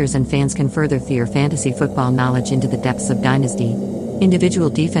managers and fans can further their fantasy football knowledge into the depths of Dynasty, individual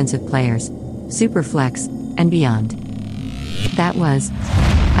defensive players, Superflex, and beyond. That was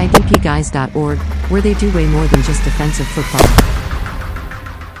IDPGuys.org, where they do way more than just defensive football.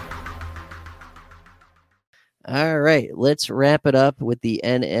 All right, let's wrap it up with the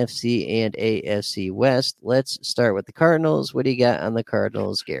NFC and AFC West. Let's start with the Cardinals. What do you got on the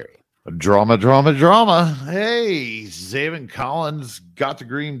Cardinals, Gary? Drama. Hey, Zaven Collins got the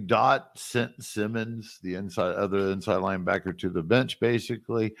green dot, sent Simmons, the other inside linebacker, to the bench,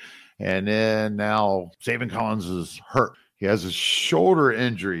 basically. And then now Zaven Collins is hurt. He has a shoulder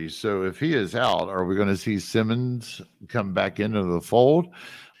injury. So if he is out, are we going to see Simmons come back into the fold?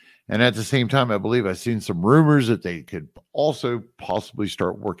 And at the same time, I believe I've seen some rumors that they could also possibly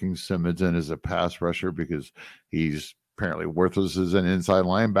start working Simmons in as a pass rusher, because he's apparently worthless as an inside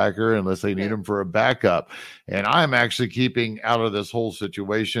linebacker unless they need him for a backup. And I'm actually keeping out of this whole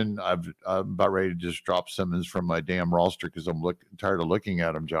situation. I'm about ready to just drop Simmons from my damn roster because I'm tired of looking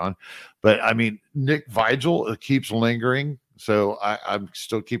at him, John. But I mean, Nick Vigil keeps lingering, so I'm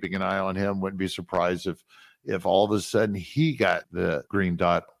still keeping an eye on him. Wouldn't be surprised if if all of a sudden he got the green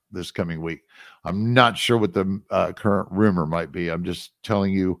dot this coming week. I'm not sure what the current rumor might be. I'm just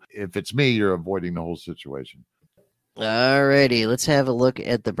telling you, if it's me, you're avoiding the whole situation. All righty, let's have a look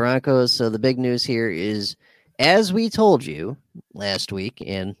at the Broncos. So the big news here is, as we told you last week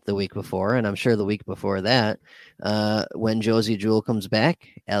and the week before, and I'm sure the week before that, when Josey Jewell comes back,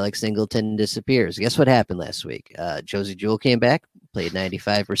 Alex Singleton disappears. Guess what happened last week? Josey Jewell came back, played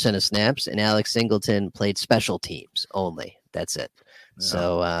 95% of snaps, and Alex Singleton played special teams only. That's it. Yeah.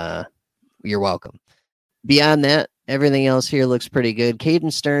 So you're welcome. Beyond that, everything else here looks pretty good.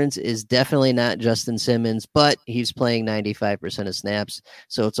 Caden Stearns is definitely not Justin Simmons, but he's playing 95% of snaps,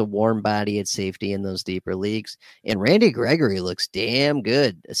 so it's a warm body at safety in those deeper leagues. And Randy Gregory looks damn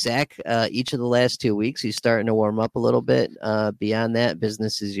good. A sack each of the last 2 weeks. He's starting to warm up a little bit. Beyond that,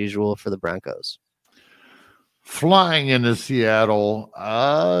 business as usual for the Broncos. Flying into Seattle,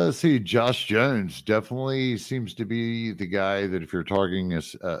 see Josh Jones definitely seems to be the guy that if you're targeting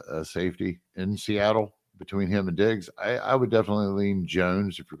a safety in Seattle, between him and Diggs, I would definitely lean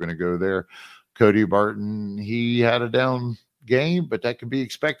Jones if you're going to go there. Cody Barton, he had a down game, but that can be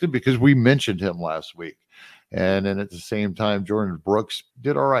expected because we mentioned him last week. And then at the same time, Jordan Brooks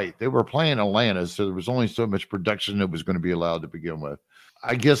did all right. They were playing Atlanta, so there was only so much production that was going to be allowed to begin with.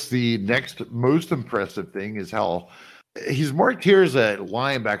 I guess the next most impressive thing is how he's marked here as a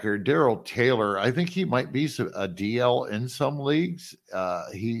linebacker, Darrell Taylor. I think he might be a DL in some leagues.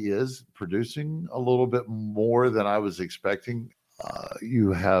 He is producing a little bit more than I was expecting.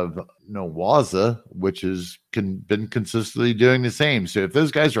 You have Nwaza, which has been consistently doing the same. So if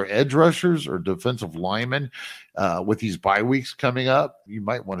those guys are edge rushers or defensive linemen with these bye weeks coming up, you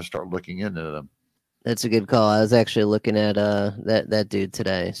might want to start looking into them. That's a good call. I was actually looking at that dude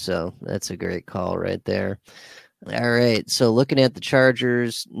today, so that's a great call right there. All right, so looking at the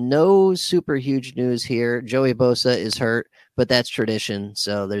Chargers, no super huge news here. Joey Bosa is hurt, but that's tradition,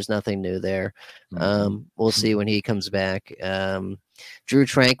 so there's nothing new there. We'll see when he comes back. Drew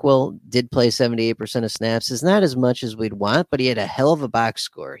Tranquill did play 78% of snaps. It's not as much as we'd want, but he had a hell of a box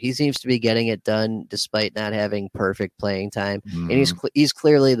score. He seems to be getting it done despite not having perfect playing time. And he's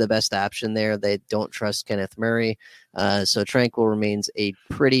clearly the best option there. They don't trust Kenneth Murray. So Tranquill remains a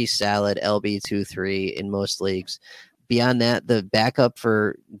pretty solid LB2-3 in most leagues. Beyond that, the backup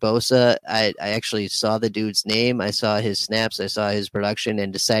for Bosa, I actually saw the dude's name. I saw his snaps. I saw his production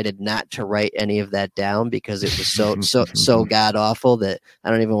and decided not to write any of that down because it was so god awful that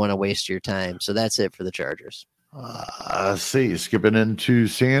I don't even want to waste your time. So that's it for the Chargers. Skipping into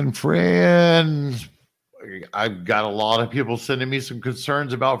San Fran. I've got a lot of people sending me some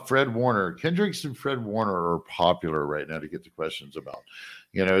concerns about Fred Warner. Kendricks and Fred Warner are popular right now to get the questions about.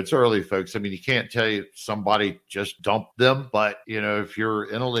 It's early, folks. I mean, you can't tell you somebody just dumped them, but, if you're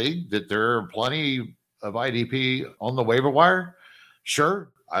in a league that there are plenty of IDP on the waiver wire,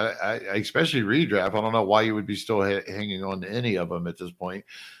 sure. I especially redraft. I don't know why you would be still hanging on to any of them at this point.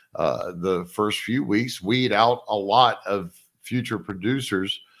 The first few weeks weed out a lot of future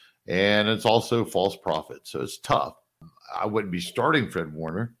producers, and it's also false profit. So it's tough. I wouldn't be starting Fred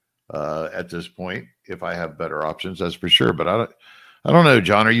Warner at this point if I have better options, that's for sure. But I don't know,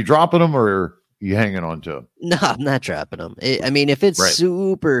 John. Are you dropping them or are you hanging on to them? No, I'm not dropping them. If it's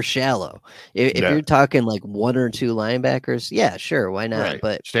super shallow, if you're talking like one or two linebackers, yeah, sure, why not? Right.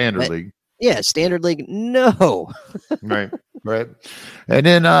 But standard league, yeah, standard league, no. right. And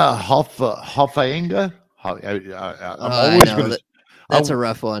then Hufanga. That's a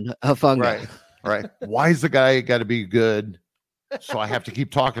rough one. Hufanga. Right. Why is the guy got to be good? So I have to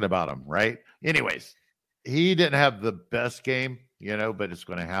keep talking about him, right? Anyways, he didn't have the best game. But it's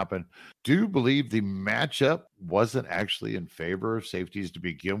going to happen. Do believe the matchup wasn't actually in favor of safeties to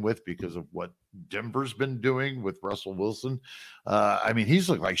begin with because of what Denver's been doing with Russell Wilson. He's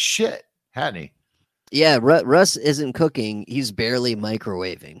looked like shit, hadn't he? Yeah, Russ isn't cooking. He's barely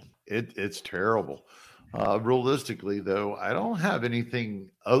microwaving. It's terrible. Realistically, though, I don't have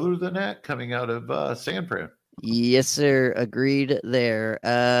anything other than that coming out of San Fran. Yes, sir. Agreed there.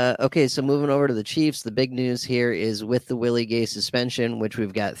 Okay, so moving over to the Chiefs, the big news here is with the Willie Gay suspension, which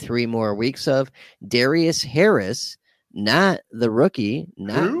we've got 3 more weeks of. Darius Harris, not the rookie,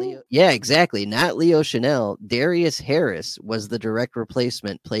 not Leo. Yeah, exactly. Not Leo Chanel. Darius Harris was the direct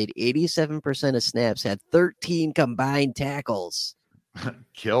replacement, played 87% of snaps, had 13 combined tackles.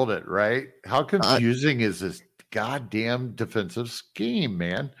 Killed it, right? How confusing is this goddamn defensive scheme,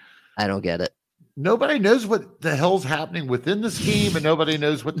 man? I don't get it. Nobody knows what the hell's happening within the scheme, and nobody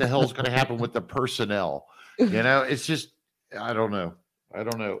knows what the hell's going to happen with the personnel. It's just, I don't know.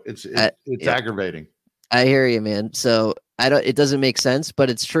 It's aggravating. I hear you, man. So it doesn't make sense, but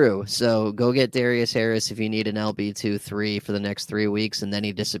it's true. So go get Darius Harris if you need an LB2-3 for the next 3 weeks, and then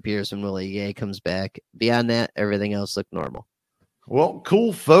he disappears when Willie Gay comes back. Beyond that, everything else looked normal. Well,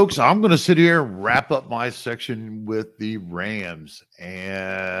 cool, folks. I'm going to sit here and wrap up my section with the Rams.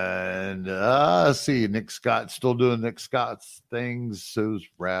 And see, Nick Scott still doing Nick Scott's things. So's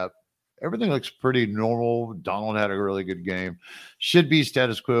Rap. Everything looks pretty normal. Donald had a really good game. Should be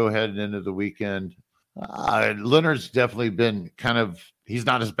status quo heading into the weekend. Leonard's definitely been he's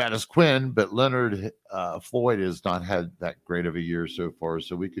not as bad as Quinn, but Leonard Floyd has not had that great of a year so far.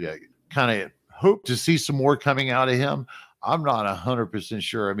 So we could kind of hope to see some more coming out of him. I'm not 100%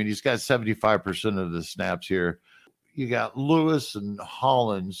 sure. I mean, he's got 75% of the snaps here. You got Lewis and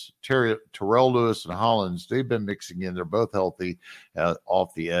Hollins, Terrell Lewis and Hollins. They've been mixing in. They're both healthy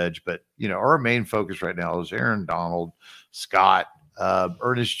off the edge. But, our main focus right now is Aaron Donald, Scott.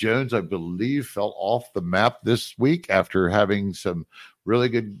 Ernest Jones, I believe, fell off the map this week after having some really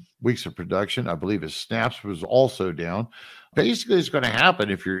good weeks of production. I believe his snaps was also down. Basically, it's going to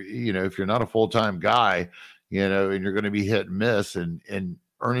happen if you're not a full-time guy, and you're going to be hit and miss. And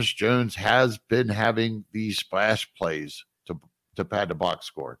Ernest Jones has been having these splash plays to pad the box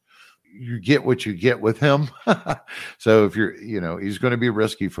score. You get what you get with him. So if he's going to be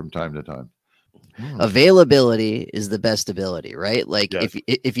risky from time to time. Availability is the best ability, right? Like Yes.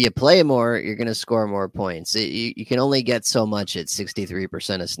 if you play more, you're going to score more points. You can only get so much at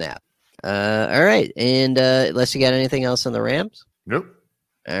 63% of snap. All right. And unless you got anything else on the Rams? Nope.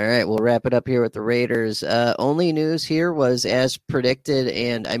 All right, we'll wrap it up here with the Raiders. Only news here was as predicted,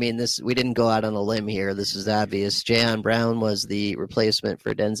 and I mean we didn't go out on a limb here. This is obvious. Jayon Brown was the replacement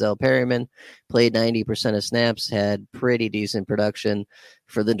for Denzel Perryman. Played 90% of snaps, had pretty decent production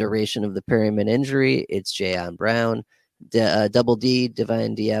for the duration of the Perryman injury. It's Jayon Brown. Double D,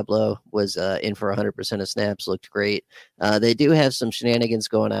 Divine Diablo, was in for 100% of snaps, looked great. They do have some shenanigans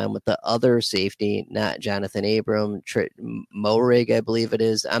going on with the other safety, not Jonathan Abram, Morig, I believe it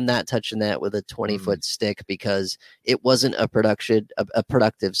is. I'm not touching that with a 20-foot stick because it wasn't a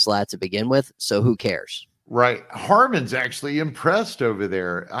productive slot to begin with, so who cares? Right. Harmon's actually impressed over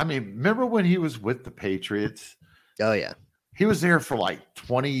there. I mean, remember when he was with the Patriots? Oh, yeah. He was there for like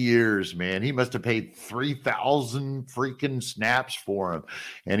 20 years, man. He must have paid 3,000 freaking snaps for him,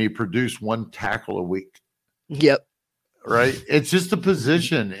 and he produced 1 tackle a week. Yep. Right. It's just a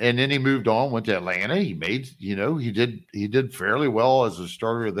position. And then he moved on, went to Atlanta. He made, he did fairly well as a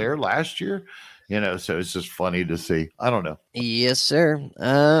starter there last year. So it's just funny to see. I don't know. Yes, sir.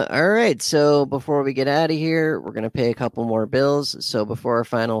 All right. So before we get out of here, we're going to pay a couple more bills. So before our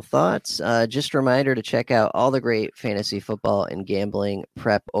final thoughts, just a reminder to check out all the great fantasy football and gambling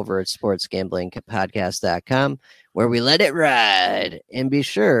prep over at sportsgamblingpodcast.com, where we let it ride. And be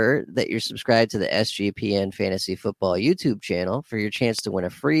sure that you're subscribed to the SGPN Fantasy Football YouTube channel for your chance to win a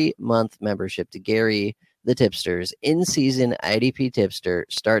free month membership to Gary the Tipster's in-season IDP Tipster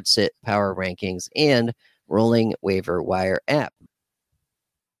Start Sit Power Rankings and Rolling Waiver Wire app.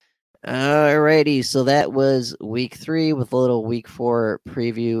 Alrighty, so that was week 3 with a little week 4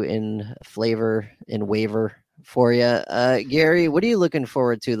 preview in flavor and waiver for you. Gary, what are you looking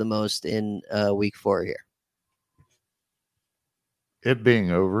forward to the most in week 4 here? It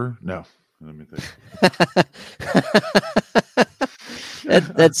being over? No. Let me think.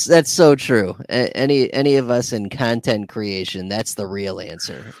 That's so true. Any of us in content creation, that's the real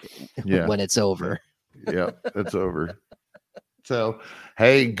answer. Yeah. When it's over. Yeah, it's over. So,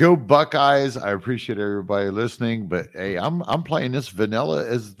 hey, go Buckeyes. I appreciate everybody listening, but hey, I'm playing this vanilla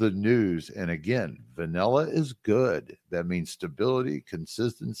as the news. And again, vanilla is good. That means stability,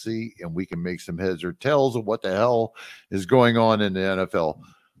 consistency, and we can make some heads or tails of what the hell is going on in the NFL.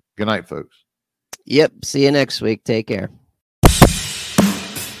 Good night, folks. Yep. See you next week. Take care.